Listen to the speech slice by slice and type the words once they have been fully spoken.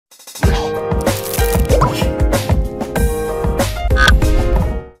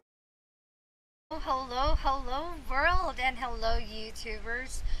hello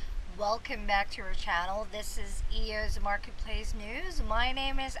YouTubers. Welcome back to our channel. This is EOS Marketplace News. My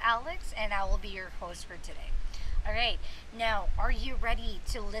name is Alex and I will be your host for today. Alright, now are you ready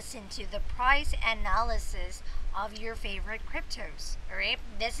to listen to the price analysis of your favorite cryptos? Alright,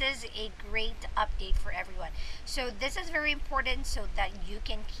 this is a great update for everyone. So this is very important so that you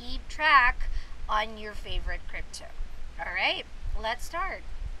can keep track on your favorite crypto. Alright, let's start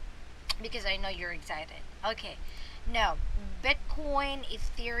because I know you're excited. Okay, now Bitcoin,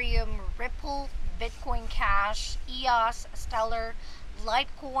 Ethereum, Ripple, Bitcoin Cash, EOS, Stellar,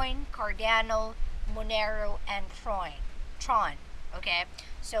 Litecoin, Cardano, Monero, and Tron. Okay,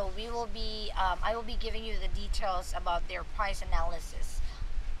 so I will be giving you the details about their price analysis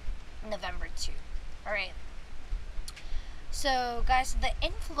November 2. All right. So, guys, the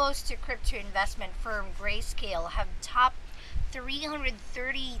inflows to crypto investment firm Grayscale have topped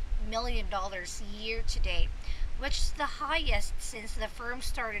 $330 million year to date, which is the highest since the firm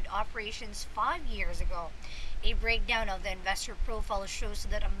started operations 5 years ago. A breakdown of the investor profile shows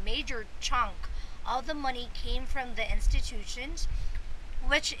that a major chunk of the money came from the institutions,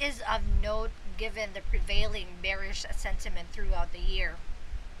 which is of note given the prevailing bearish sentiment throughout the year.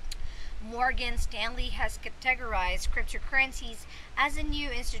 Morgan Stanley has categorized cryptocurrencies as a new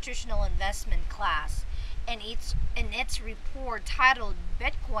institutional investment class. In its report titled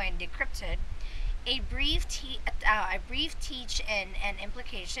Bitcoin Decrypted, a brief teach and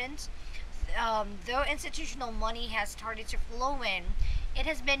implications, though institutional money has started to flow in, it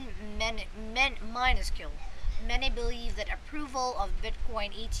has been minuscule. Many believe that approval of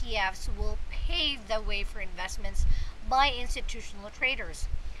Bitcoin ETFs will pave the way for investments by institutional traders.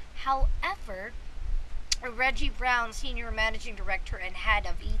 However, Reggie Brown, Senior Managing Director and Head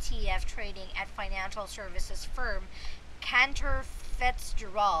of ETF Trading at financial services firm Cantor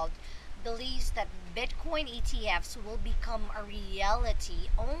Fitzgerald, believes that Bitcoin ETFs will become a reality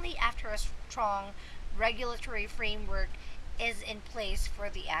only after a strong regulatory framework is in place for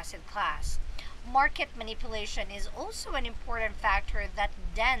the asset class. Market manipulation is also an important factor that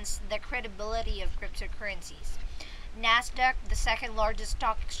dents the credibility of cryptocurrencies. Nasdaq, the second largest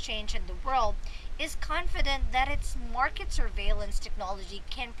stock exchange in the world, is confident that its market surveillance technology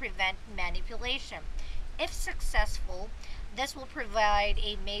can prevent manipulation. If successful, this will provide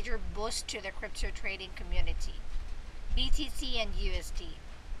a major boost to the crypto trading community. BTC and USD.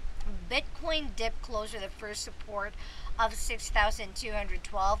 Bitcoin dipped closer to the first support of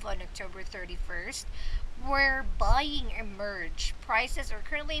 6,212 on October 31st, where buying emerged. Prices are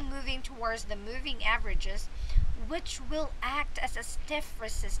currently moving towards the moving averages, which will act as a stiff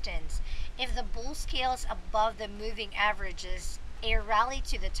resistance. If the bull scales above the moving averages, a rally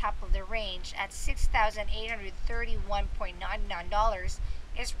to the top of the range at $6,831.99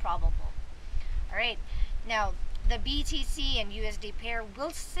 is probable. Alright, now the BTC and USD pair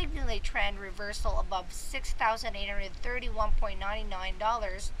will signal a trend reversal above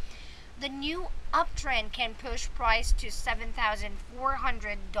 $6,831.99. The new uptrend can push price to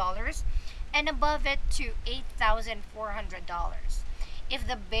 $7,400 and above it to $8,400. If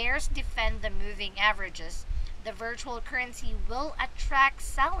the bears defend the moving averages, the virtual currency will attract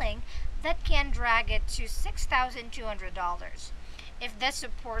selling that can drag it to $6,200. If this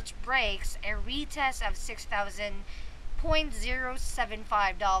support breaks, a retest of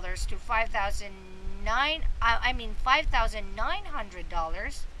 $6,075 to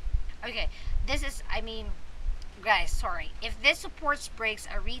 $5,900. Okay, guys, sorry. If this support breaks,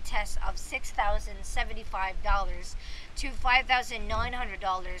 a retest of $6,075 to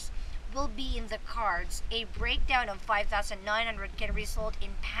 $5,900 will be in the cards. A breakdown of $5,900 can result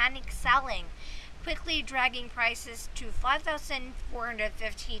in panic selling, quickly dragging prices to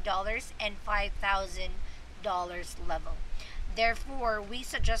 $5,450 and $5,000 level. Therefore, we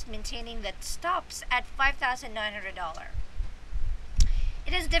suggest maintaining the stops at $5,900.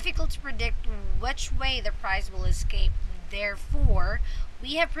 It is difficult to predict which way the price will escape. Therefore,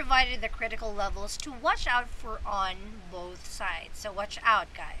 we have provided the critical levels to watch out for on both sides. So watch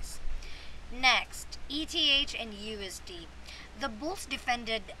out, guys. Next, ETH and USD. The bulls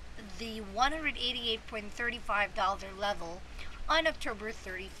defended the $188.35 level on October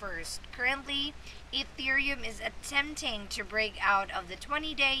 31st. Currently, Ethereum is attempting to break out of the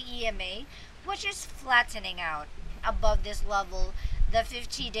 20-day EMA, which is flattening out. Above this level, the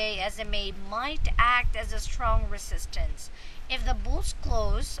 50-day SMA might act as a strong resistance. If the bulls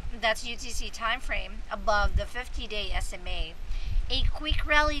close, that's UTC timeframe, above the 50-day SMA, a quick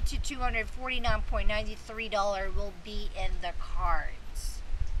rally to $249.93 will be in the cards.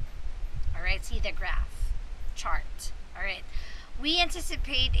 Alright, see the graph chart. Alright, We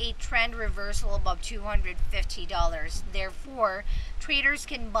anticipate a trend reversal above $250. Therefore, traders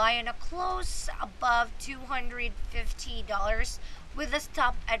can buy on a close above $250 with a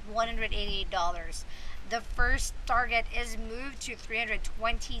stop at $188. The first target is moved to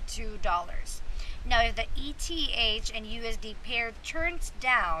 $322. Now, if the ETH and USD pair turns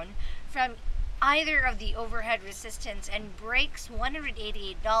down from either of the overhead resistance and breaks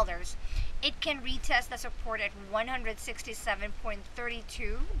 $188, it can retest the support at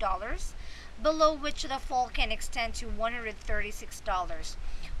 $167.32, below which the fall can extend to $136.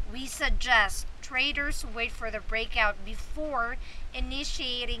 We suggest traders wait for the breakout before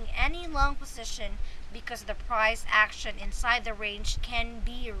initiating any long position because the price action inside the range can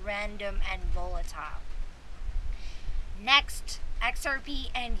be random and volatile. Next, XRP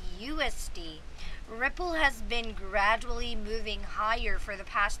and USD. Ripple has been gradually moving higher for the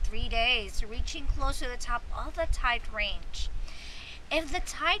past 3 days, reaching close to the top of the tight range. If the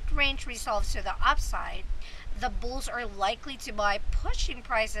tight range resolves to the upside, the bulls are likely to buy, pushing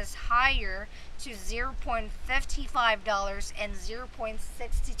prices higher to $0.55 and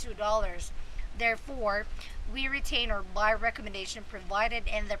 $0.62. Therefore, we retain our buy recommendation provided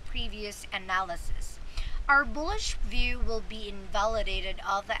in the previous analysis. Our bullish view will be invalidated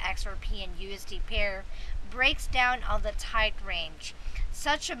if the XRP and USD pair breaks down on the tight range.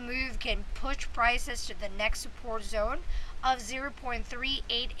 Such a move can push prices to the next support zone of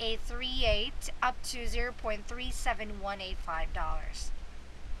 $0.38838 up to $0.37185.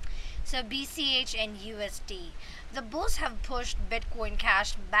 So BCH and USD. The bulls have pushed Bitcoin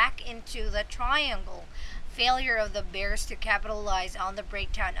Cash back into the triangle. Failure of the bears to capitalize on the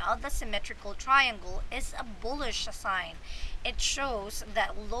breakdown of the symmetrical triangle is a bullish sign. It shows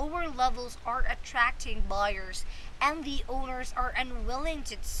that lower levels are attracting buyers and the owners are unwilling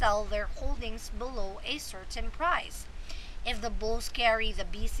to sell their holdings below a certain price. If the bulls carry the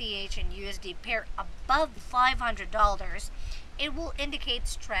BCH and USD pair above $500, it will indicate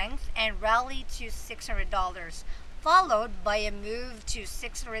strength and rally to $600, followed by a move to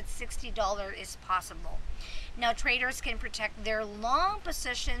 $660 is possible. Now, traders can protect their long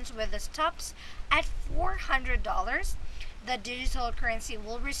positions with the stops at $400. The digital currency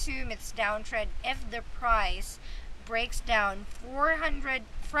will resume its downtrend if the price breaks down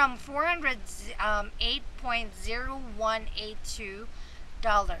from $408.0182.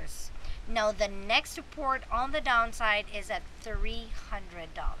 Now, the next support on the downside is at $300.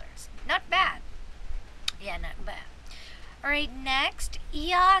 Not bad. Yeah, not bad. Alright, next,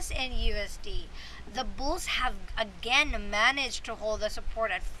 EOS and USD. The bulls have again managed to hold the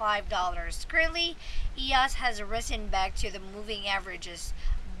support at $5. Currently, EOS has risen back to the moving averages,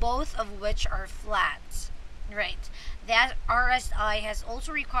 both of which are flat. Right. That RSI has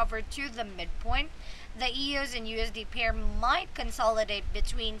also recovered to the midpoint. The EOS and USD pair might consolidate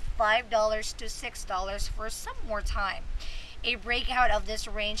between $5 to $6 for some more time. A breakout of this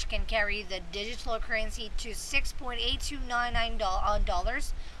range can carry the digital currency to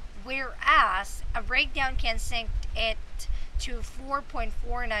 $6.8299, whereas a breakdown can sink it to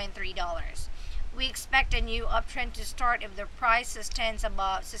 $4.493. We expect a new uptrend to start if the price sustains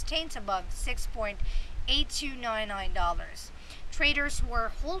above $6.8299. Traders who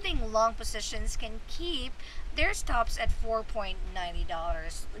are holding long positions can keep their stops at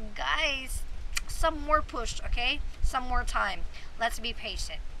 $4.90. Guys, some more push, okay? Some more time. Let's be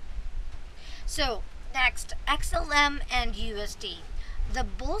patient. So, next, XLM and USD. The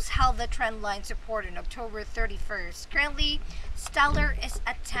bulls held the trend line support on October 31st. Currently, Stellar is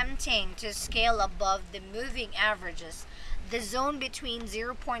attempting to scale above the moving averages. The zone between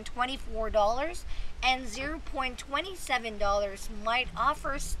 $0.24 and $0.27 might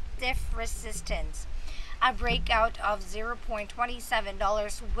offer stiff resistance. A breakout of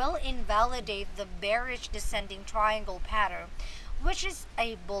 $0.27 will invalidate the bearish descending triangle pattern, which is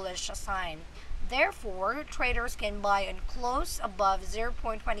a bullish sign. Therefore, traders can buy on close above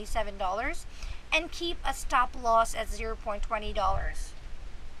 $0.27 and keep a stop loss at $0.20,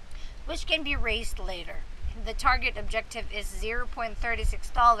 which can be raised later. The target objective is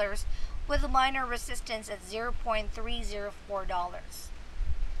 $0.36 with a minor resistance at $0.304.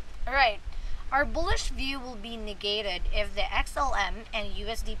 Alright, our bullish view will be negated if the XLM and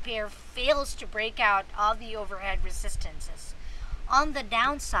USD pair fails to break out of the overhead resistances. On the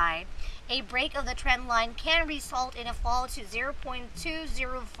downside, a break of the trend line can result in a fall to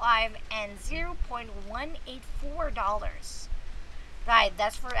 $0.205 and $0.184. Right,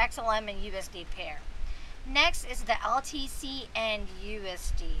 that's for XLM and USD pair. Next is the LTC and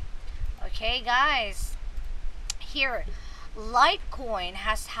USD. Okay, guys, here, Litecoin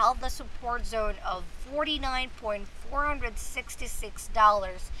has held the support zone of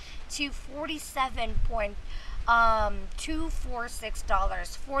 $49.466 to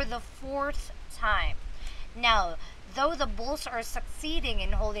 $47.246 for the fourth time. Now, though the bulls are succeeding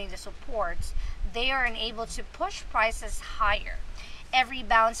in holding the supports, they are unable to push prices higher. Every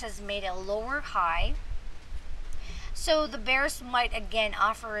bounce has made a lower high, so the bears might again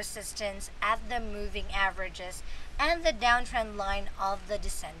offer resistance at the moving averages and the downtrend line of the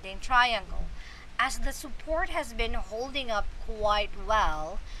descending triangle. As the support has been holding up quite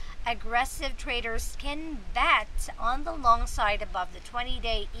well, aggressive traders can bet on the long side above the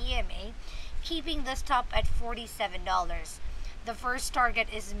 20-day EMA, keeping the stop at $47. The first target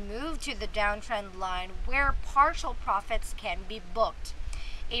is moved to the downtrend line where partial profits can be booked.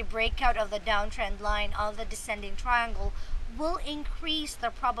 A breakout of the downtrend line of the descending triangle will increase the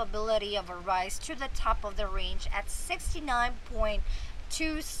probability of a rise to the top of the range at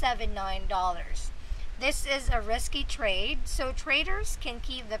 $69.279. This is a risky trade, so traders can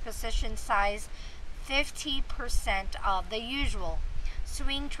keep the position size 50% of the usual.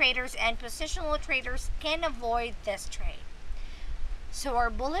 Swing traders and positional traders can avoid this trade. So our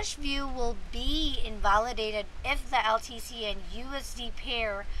bullish view will be invalidated if the LTC and USD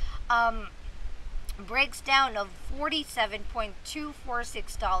pair breaks down of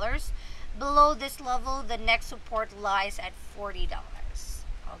 $47.246. Below this level, the next support lies at $40.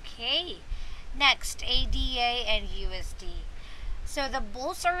 Okay, next, ADA and USD. So the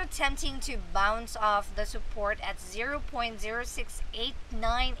bulls are attempting to bounce off the support at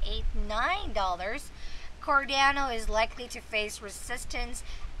 $0.068989. Cardano is likely to face resistance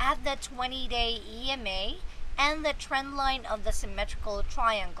at the 20-day EMA and the trend line of the symmetrical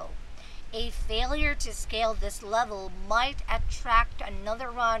triangle. A failure to scale this level might attract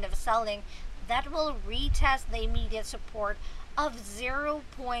another round of selling that will retest the immediate support of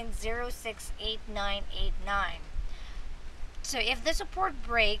 0.068989. So if the support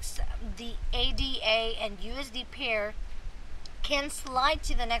breaks, the ADA and USD pair can slide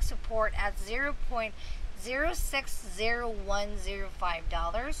to the next support at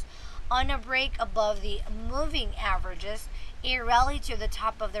 $0.060105. On a break above the moving averages, a rally to the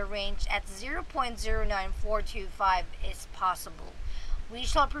top of the range at 0.09425 is possible. We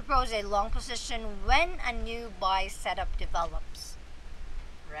shall propose a long position when a new buy setup develops.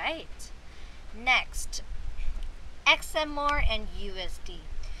 Right. Next, XMR and USD.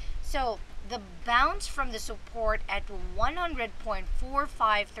 So the bounce from the support at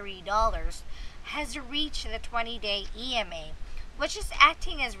 $100.453 has reached the 20-day EMA, which is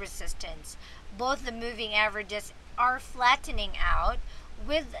acting as resistance. Both the moving averages are flattening out,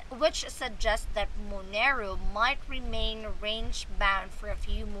 which suggests that Monero might remain range bound for a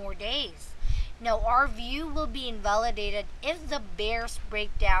few more days. Now, our view will be invalidated if the bears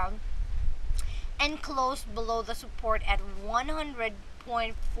break down and close below the support at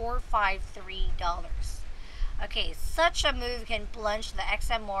 $100.453. Okay, such a move can plunge the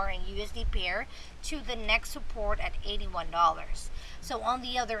XMR and USD pair to the next support at $81. So on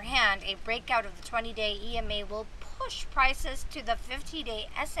the other hand, a breakout of the 20-day EMA will push prices to the 50-day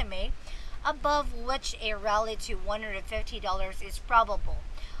SMA, above which a rally to $150 is probable.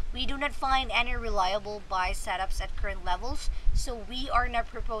 We do not find any reliable buy setups at current levels, so we are not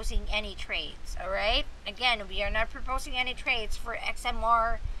proposing any trades. Alright? Again, we are not proposing any trades for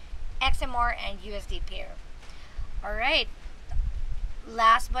XMR and USD pair. Alright,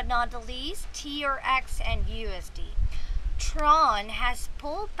 last but not the least, TRX and USD. Tron has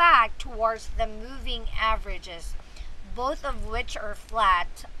pulled back towards the moving averages, both of which are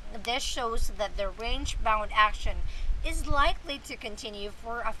flat. This shows that the range-bound action is likely to continue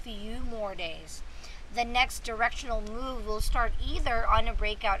for a few more days. The next directional move will start either on a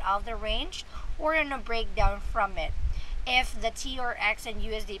breakout of the range or on a breakdown from it. If the TRX and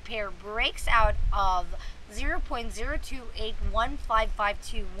USD pair breaks out of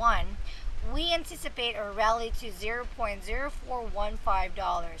 0.0281551, we anticipate a rally to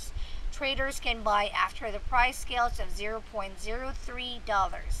 $0.0415. Traders can buy after the price scales of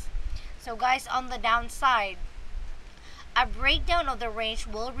 $0.03. So guys, on the downside, a breakdown of the range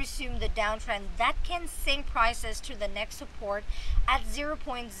will resume the downtrend that can sink prices to the next support at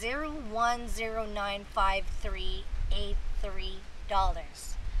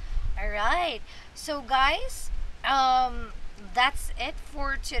 $0.0109538. Alright, so guys, that's it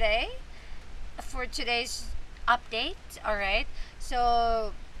for today, for today's update. Alright,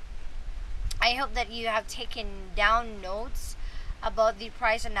 so I hope that you have taken down notes about the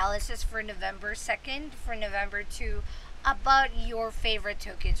price analysis for November 2nd, for November 2, about your favorite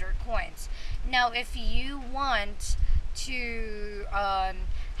tokens or coins. Now, if you want to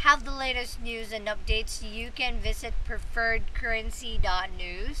have the latest news and updates, you can visit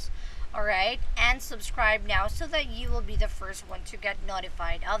preferredcurrency.news. Alright, and subscribe now so that you will be the first one to get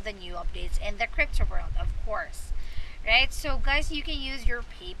notified of the new updates in the crypto world, of course. Right, so guys, you can use your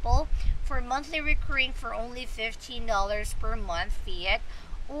PayPal for monthly recurring for only $15 per month fiat,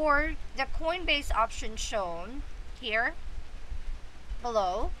 or the Coinbase option shown here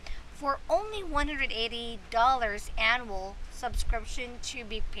below for only $180 annual subscription to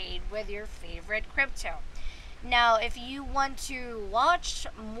be paid with your favorite crypto. Now, if you want to watch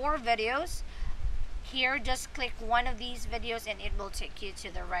more videos, here just click one of these videos and it will take you to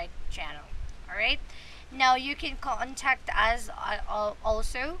the right channel. Alright, now you can contact us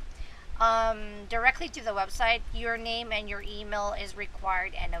also directly to the website. Your name and your email is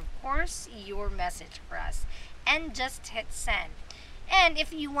required, and of course your message for us, and just hit send. And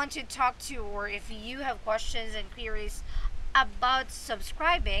if you want to talk to, or if you have questions and queries about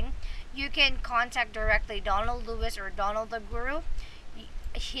subscribing, you can contact directly Donald Lewis or Donald the Guru.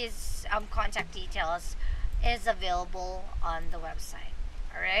 His contact details is available on the website.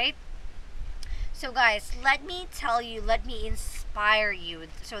 Alright, so guys, let me tell you, let me inspire you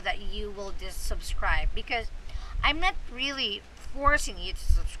so that you will just subscribe, because I'm not really forcing you to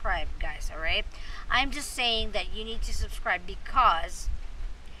subscribe, guys. Alright, I'm just saying that you need to subscribe because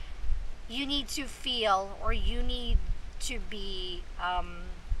you need to feel, or you need to be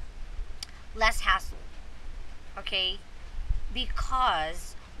less hassle. Okay,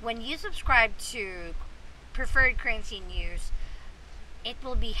 because when you subscribe to Preferred Currency News, it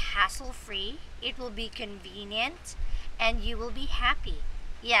will be hassle free, it will be convenient, and you will be happy.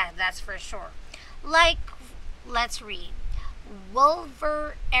 Yeah, that's for sure. Like, let's read.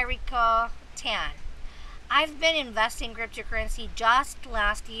 Wolver Erica Tan. I've been investing cryptocurrency just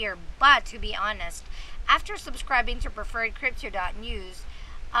last year, but to be honest, after subscribing to preferredcrypto.news,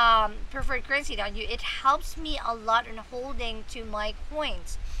 preferredcurrency.news, it helps me a lot in holding to my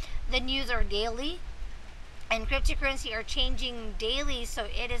coins. The news are daily, and cryptocurrency are changing daily, so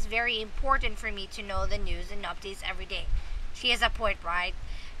it is very important for me to know the news and updates every day. She has a point, right?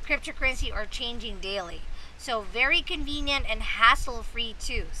 Cryptocurrency are changing daily, so very convenient and hassle-free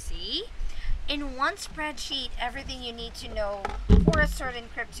too. See? In one spreadsheet, everything you need to know for a certain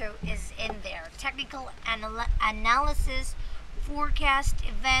crypto is in there. Technical analysis, forecast,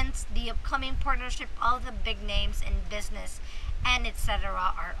 events, the upcoming partnership of the big names in business, and etc.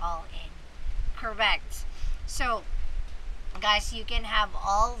 are all in. Correct. So, guys, you can have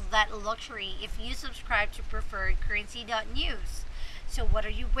all that luxury if you subscribe to preferredcurrency.news. So what are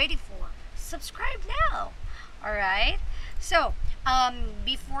you waiting for? Subscribe now. Alright? So,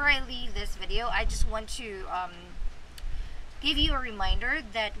 before I leave this video, I just want to give you a reminder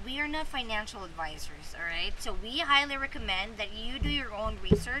that we are not financial advisors, alright? So we highly recommend that you do your own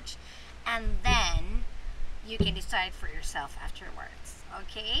research, and then you can decide for yourself afterwards,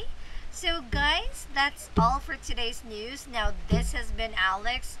 okay? So guys, that's all for today's news. Now, this has been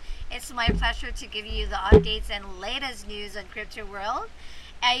Alex. It's my pleasure to give you the updates and latest news on crypto world.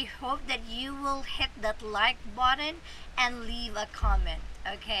 I hope that you will hit that like button and leave a comment,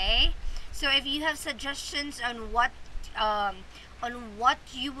 okay? So if you have suggestions on what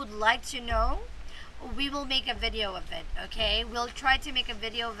you would like to know, we will make a video of it, okay? We'll try to make a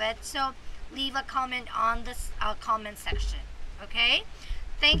video of it, so leave a comment on this comment section, okay?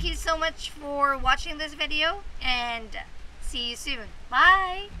 Thank you so much for watching this video, and see you soon.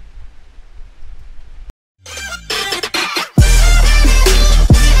 Bye!